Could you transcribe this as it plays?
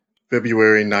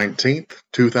February 19th,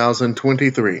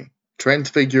 2023,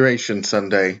 Transfiguration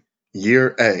Sunday,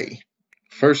 Year A.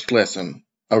 First lesson,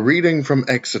 a reading from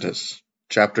Exodus,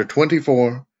 chapter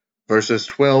 24, verses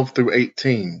 12 through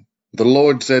 18. The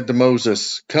Lord said to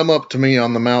Moses, "Come up to me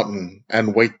on the mountain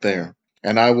and wait there,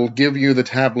 and I will give you the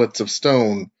tablets of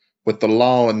stone with the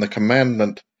law and the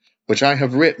commandment, which I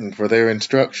have written for their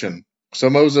instruction." So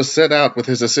Moses set out with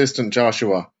his assistant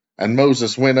Joshua, and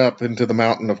Moses went up into the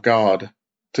mountain of God.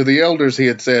 To the elders he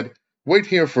had said, "Wait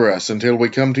here for us until we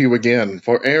come to you again,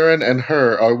 for Aaron and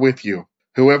Hur are with you.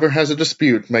 Whoever has a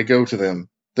dispute may go to them."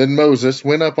 Then Moses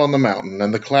went up on the mountain,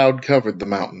 and the cloud covered the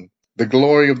mountain. The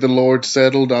glory of the Lord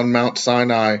settled on Mount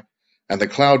Sinai, and the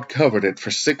cloud covered it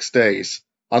for 6 days.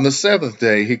 On the seventh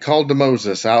day he called to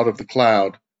Moses out of the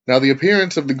cloud. Now the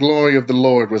appearance of the glory of the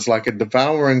Lord was like a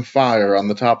devouring fire on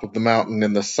the top of the mountain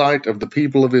in the sight of the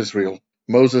people of Israel.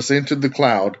 Moses entered the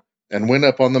cloud and went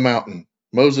up on the mountain.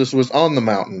 Moses was on the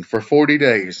mountain for 40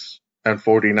 days and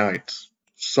 40 nights.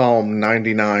 Psalm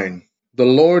 99. The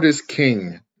Lord is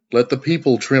king. Let the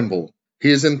people tremble. He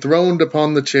is enthroned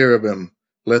upon the cherubim.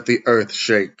 Let the earth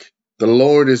shake. The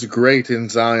Lord is great in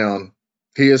Zion.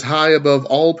 He is high above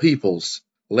all peoples.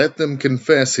 Let them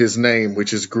confess his name,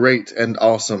 which is great and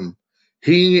awesome.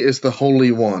 He is the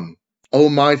Holy One. O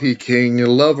mighty King,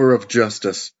 lover of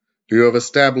justice, you have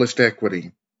established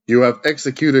equity. You have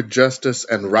executed justice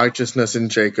and righteousness in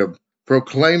Jacob.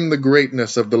 Proclaim the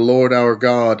greatness of the Lord our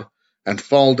God, and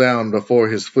fall down before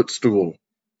his footstool.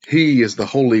 He is the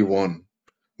Holy One.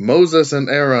 Moses and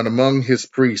Aaron among his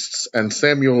priests, and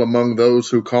Samuel among those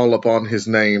who call upon his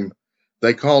name.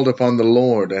 They called upon the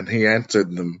Lord, and he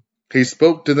answered them. He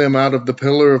spoke to them out of the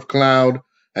pillar of cloud,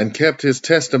 and kept his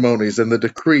testimonies in the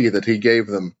decree that he gave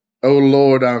them. O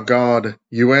Lord our God,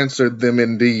 you answered them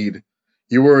indeed.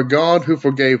 You were a God who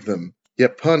forgave them,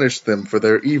 yet punished them for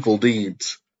their evil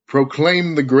deeds.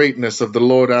 Proclaim the greatness of the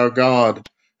Lord our God,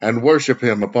 and worship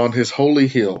him upon his holy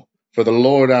hill, for the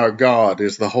Lord our God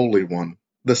is the Holy One.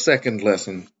 The second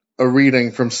lesson, a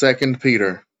reading from 2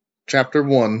 Peter, chapter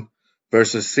 1,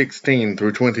 verses 16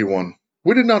 through 21.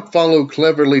 We did not follow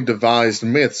cleverly devised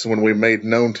myths when we made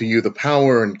known to you the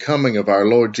power and coming of our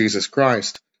Lord Jesus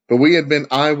Christ, but we had been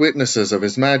eyewitnesses of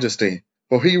his majesty.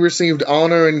 For he received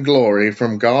honor and glory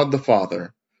from God the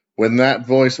Father, when that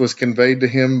voice was conveyed to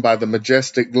him by the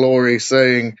majestic glory,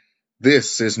 saying,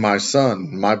 "This is my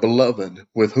Son, my beloved,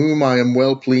 with whom I am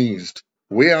well pleased."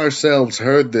 We ourselves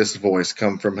heard this voice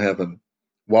come from heaven,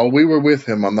 while we were with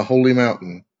him on the holy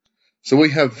mountain. So we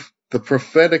have the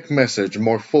prophetic message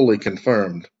more fully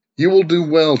confirmed. You will do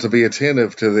well to be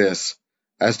attentive to this,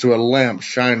 as to a lamp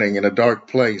shining in a dark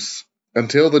place,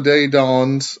 until the day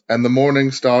dawns and the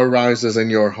morning star rises in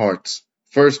your hearts.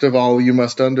 First of all, you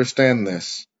must understand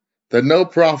this, that no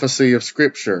prophecy of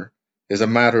Scripture is a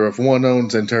matter of one's own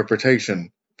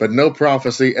interpretation, but no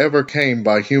prophecy ever came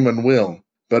by human will,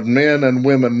 but men and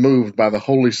women moved by the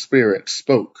Holy Spirit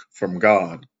spoke from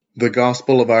God. The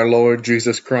Gospel of our Lord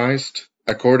Jesus Christ,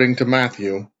 according to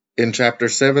Matthew, in chapter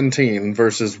 17,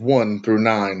 verses 1 through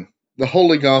 9. The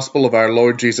Holy Gospel of our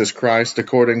Lord Jesus Christ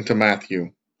according to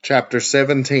Matthew, chapter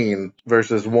 17,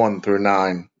 verses 1 through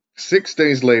 9. 6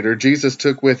 days later, Jesus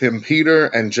took with him Peter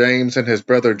and James and his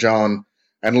brother John,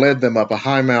 and led them up a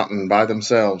high mountain by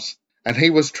themselves. And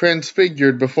he was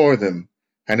transfigured before them,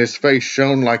 and his face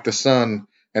shone like the sun,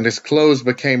 and his clothes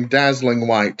became dazzling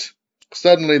white.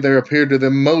 Suddenly there appeared to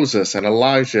them Moses and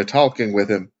Elijah talking with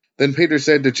him. Then Peter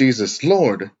said to Jesus,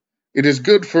 "Lord, it is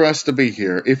good for us to be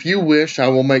here. If you wish, I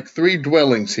will make 3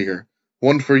 dwellings here,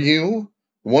 one for you,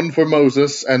 one for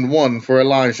Moses, and one for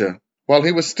Elijah." While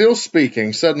he was still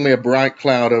speaking, suddenly a bright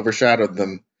cloud overshadowed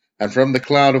them, and from the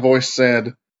cloud a voice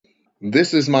said,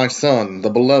 "This is my Son,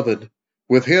 the beloved.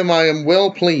 With him I am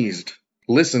well pleased.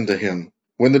 Listen to him."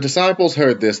 When the disciples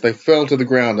heard this, they fell to the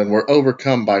ground and were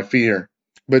overcome by fear.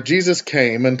 But Jesus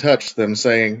came and touched them,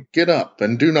 saying, "Get up,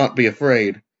 and do not be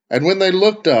afraid." And when they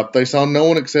looked up, they saw no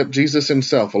one except Jesus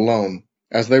himself alone.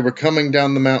 As they were coming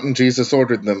down the mountain, Jesus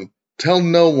ordered them, "Tell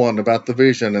no one about the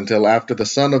vision until after the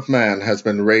Son of Man has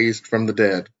been raised from the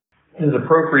dead." It is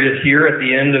appropriate here at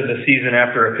the end of the season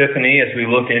after Epiphany, as we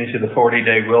look into the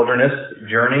 40-day wilderness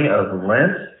journey of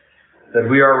Lent, that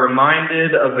we are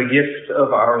reminded of the gift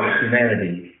of our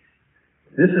humanity.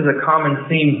 This is a common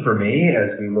theme for me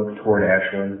as we look toward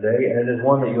Ash Wednesday, and it is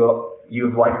one that you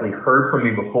have likely heard from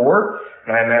me before,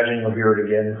 and I imagine you'll hear it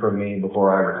again from me before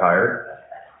I retire.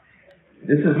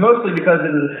 This is mostly because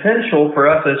it is essential for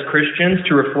us as Christians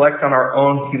to reflect on our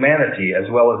own humanity as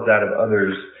well as that of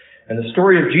others. And the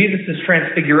story of Jesus'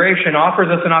 transfiguration offers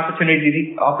us an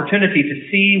opportunity to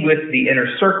see with the inner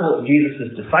circle of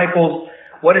Jesus' disciples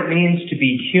what it means to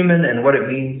be human and what it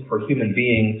means for human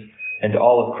beings and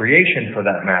all of creation for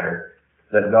that matter,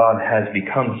 that God has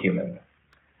become human.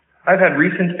 I've had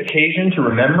recent occasion to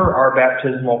remember our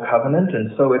baptismal covenant,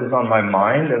 and so it is on my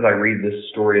mind as I read this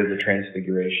story of the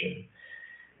Transfiguration.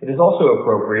 It is also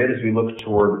appropriate as we look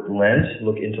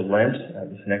into Lent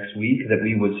this next week, that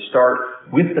we would start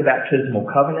with the baptismal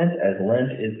covenant, as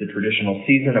Lent is the traditional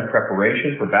season of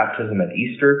preparation for baptism at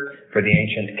Easter for the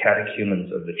ancient catechumens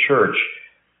of the Church.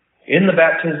 In the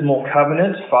baptismal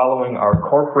covenant, following our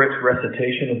corporate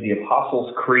recitation of the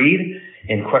Apostles' Creed,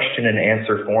 in question and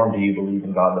answer form, do you believe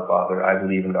in God the Father? I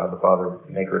believe in God the Father,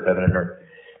 maker of heaven and earth.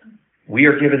 We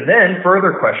are given then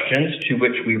further questions to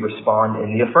which we respond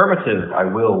in the affirmative, I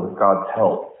will with God's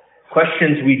help.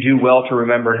 Questions we do well to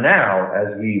remember now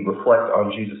as we reflect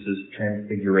on Jesus'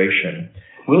 transfiguration.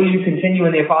 Will you continue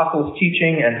in the Apostles'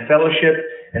 teaching and fellowship,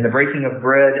 in the breaking of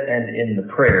bread, and in the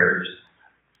prayers?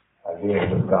 I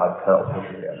will with God's help.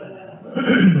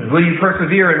 Will you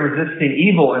persevere in resisting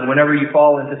evil, and whenever you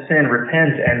fall into sin,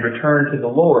 repent and return to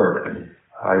the Lord?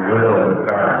 I will with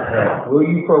God's help. Will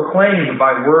you proclaim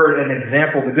by word and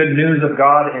example the good news of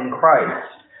God in Christ?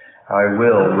 I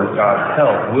will with God's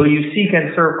help. Will you seek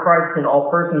and serve Christ in all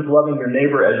persons, loving your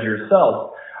neighbor as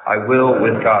yourself? I will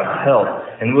with God's help.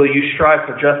 And will you strive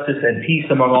for justice and peace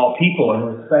among all people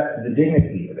and respect the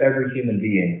dignity of every human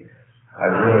being? I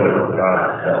will with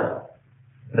God's help.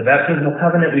 The baptismal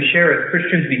covenant we share as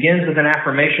Christians begins with an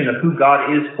affirmation of who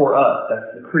God is for us.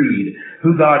 That's the creed.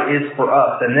 Who God is for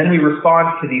us. And then we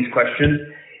respond to these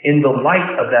questions in the light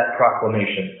of that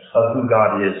proclamation of who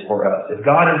God is for us. If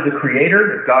God is the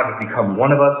Creator, if God has become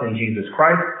one of us in Jesus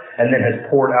Christ, and then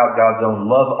has poured out God's own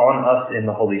love on us in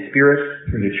the Holy Spirit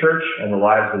through the church and the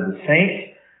lives of the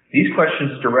saints, these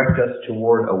questions direct us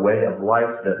toward a way of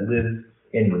life that lives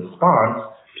in response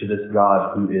to this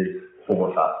God who is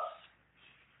for us.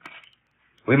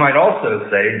 We might also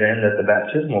say then that the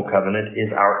baptismal covenant is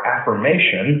our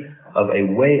affirmation of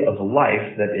a way of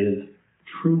life that is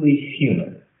truly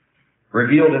human,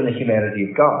 revealed in the humanity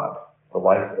of God, the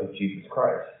life of Jesus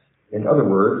Christ. In other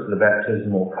words, the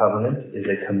baptismal covenant is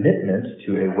a commitment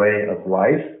to a way of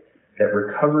life that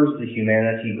recovers the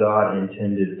humanity God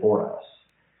intended for us,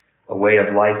 a way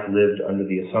of life lived under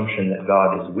the assumption that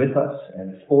God is with us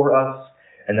and for us,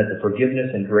 and that the forgiveness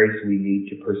and grace we need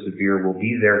to persevere will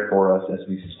be there for us as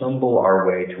we stumble our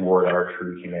way toward our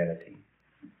true humanity.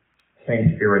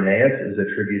 Saint Irenaeus is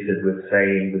attributed with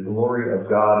saying, the glory of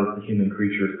God is the human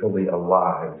creature fully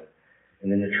alive.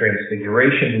 And in the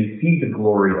Transfiguration, we see the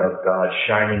glory of God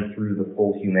shining through the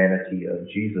full humanity of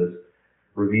Jesus,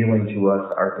 revealing to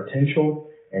us our potential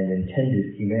and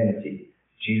intended humanity.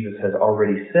 Jesus has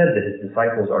already said that his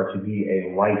disciples are to be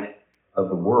a light of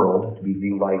the world, to be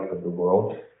the light of the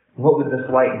world. What would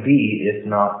this light be if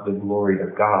not the glory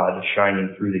of God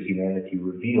shining through the humanity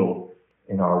revealed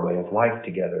in our way of life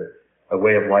together, a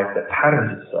way of life that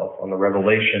patterns itself on the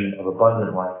revelation of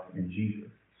abundant life in Jesus.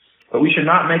 But we should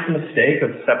not make the mistake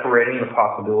of separating the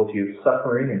possibility of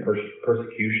suffering and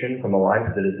persecution from a life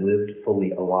that is lived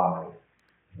fully alive.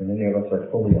 When many of us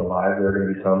are fully alive, there are going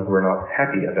to be some who are not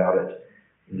happy about it.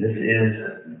 This is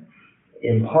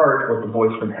in part what the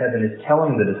voice from heaven is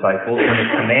telling the disciples when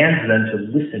it commands them to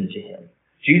listen to him.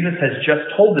 Jesus has just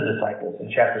told the disciples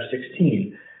in chapter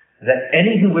 16 that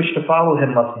any who wish to follow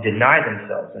him must deny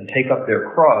themselves and take up their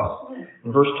cross.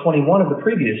 In verse 21 of the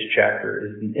previous chapter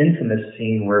is the infamous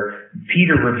scene where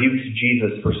Peter rebukes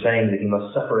Jesus for saying that he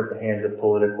must suffer at the hands of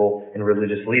political and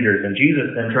religious leaders. And Jesus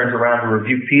then turns around to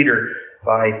rebuke Peter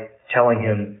by telling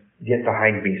him, "Get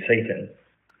behind me, Satan."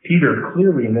 Peter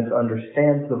clearly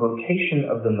misunderstands the vocation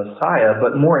of the Messiah,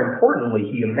 but more importantly,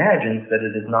 he imagines that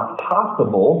it is not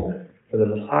possible for the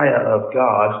Messiah of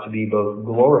God to be both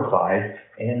glorified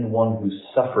and one who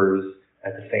suffers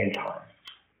at the same time.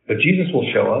 But Jesus will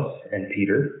show us, and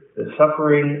Peter, that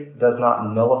suffering does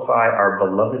not nullify our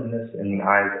belovedness in the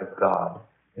eyes of God.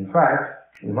 In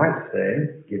fact, we might say,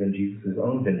 given Jesus'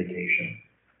 own vindication,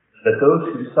 that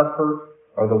those who suffer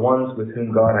are the ones with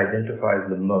whom God identifies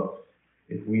the most,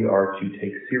 if we are to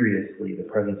take seriously the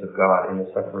presence of God in the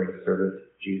suffering servant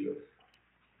Jesus.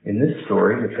 In this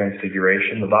story, the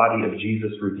Transfiguration, the body of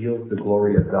Jesus reveals the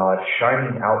glory of God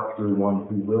shining out through one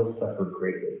who will suffer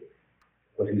greatly,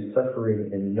 but whose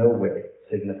suffering in no way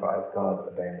signifies God's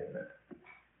abandonment.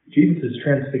 Jesus'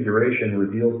 Transfiguration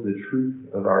reveals the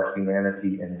truth of our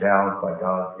humanity endowed by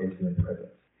God's intimate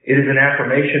presence. It is an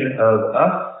affirmation of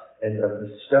us and of the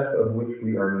stuff of which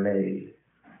we are made.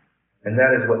 And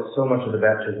that is what so much of the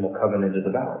baptismal covenant is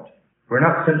about. We're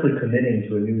not simply committing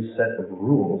to a new set of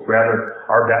rules. Rather,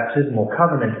 our baptismal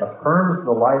covenant affirms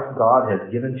the life God has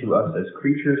given to us as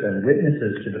creatures and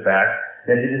witnesses to the fact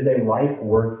that it is a life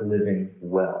worth living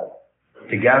well.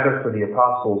 To gather for the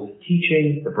apostles'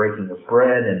 teaching, the breaking of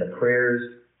bread, and the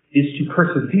prayers is to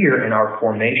persevere in our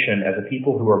formation as a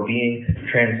people who are being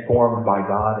transformed by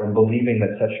God and believing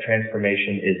that such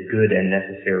transformation is good and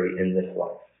necessary in this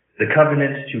life. The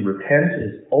covenant to repent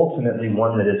is ultimately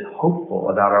one that is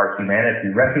hopeful about our humanity,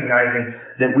 recognizing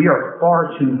that we are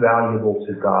far too valuable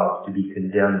to God to be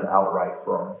condemned outright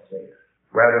for our mistakes.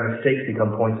 Rather, mistakes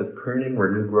become points of pruning where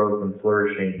new growth and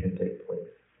flourishing can take place.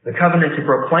 The covenant to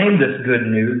proclaim this good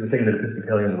news, the thing that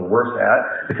Episcopalians are worse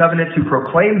at, the covenant to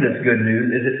proclaim this good news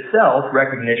is itself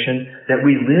recognition that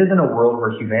we live in a world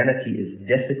where humanity is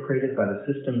desecrated by the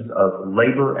systems of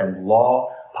labor and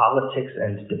law, politics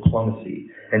and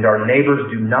diplomacy, and our neighbors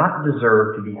do not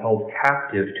deserve to be held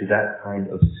captive to that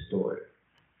kind of story.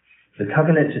 The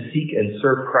covenant to seek and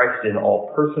serve Christ in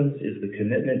all persons is the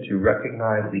commitment to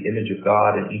recognize the image of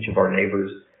God in each of our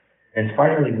neighbors, and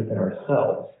finally within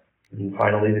ourselves. And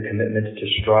finally, the commitment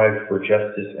to strive for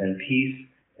justice and peace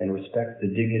and respect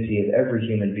the dignity of every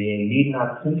human being need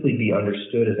not simply be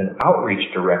understood as an outreach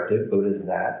directive, though it is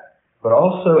that, but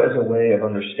also as a way of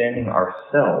understanding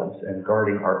ourselves and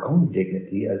guarding our own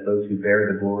dignity as those who bear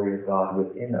the glory of God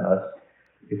within us,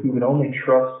 if we would only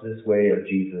trust this way of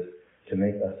Jesus to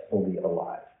make us fully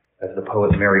alive. As the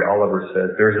poet Mary Oliver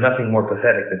says, there is nothing more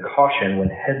pathetic than caution when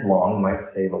headlong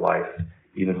might save a life,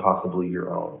 even possibly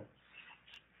your own.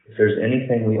 If there's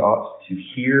anything we ought to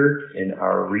hear in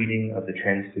our reading of the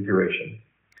Transfiguration,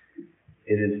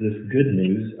 it is this good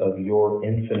news of your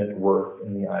infinite worth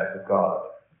in the eyes of God.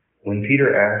 When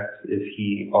Peter asks if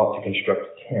he ought to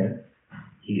construct tents,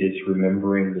 he is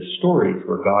remembering the stories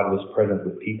where God was present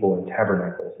with people in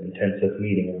tabernacles, in tents of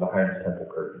meeting, and behind temple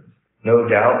curtains. No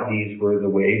doubt these were the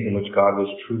ways in which God was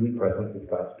truly present with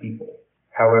God's people.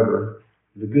 However,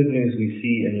 the good news we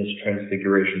see in this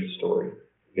Transfiguration story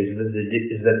is that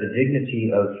the dignity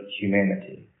of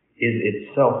humanity is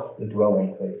itself the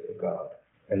dwelling place of God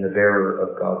and the bearer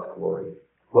of God's glory.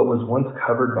 What was once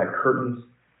covered by curtains,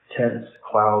 tents,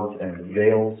 clouds, and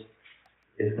veils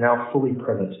is now fully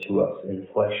present to us in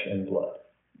flesh and blood.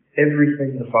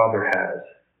 Everything the Father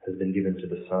has been given to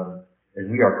the Son, and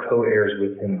we are co-heirs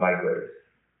with him by grace.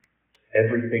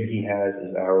 Everything he has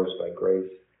is ours by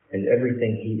grace, and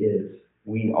everything he is,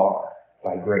 we are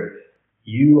by grace.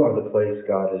 You are the place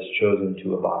God has chosen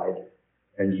to abide,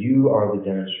 and you are the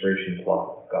demonstration plot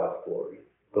of God's glory.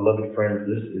 Beloved friends,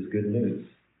 this is good news.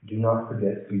 Do not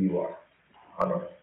forget who you are. Amen.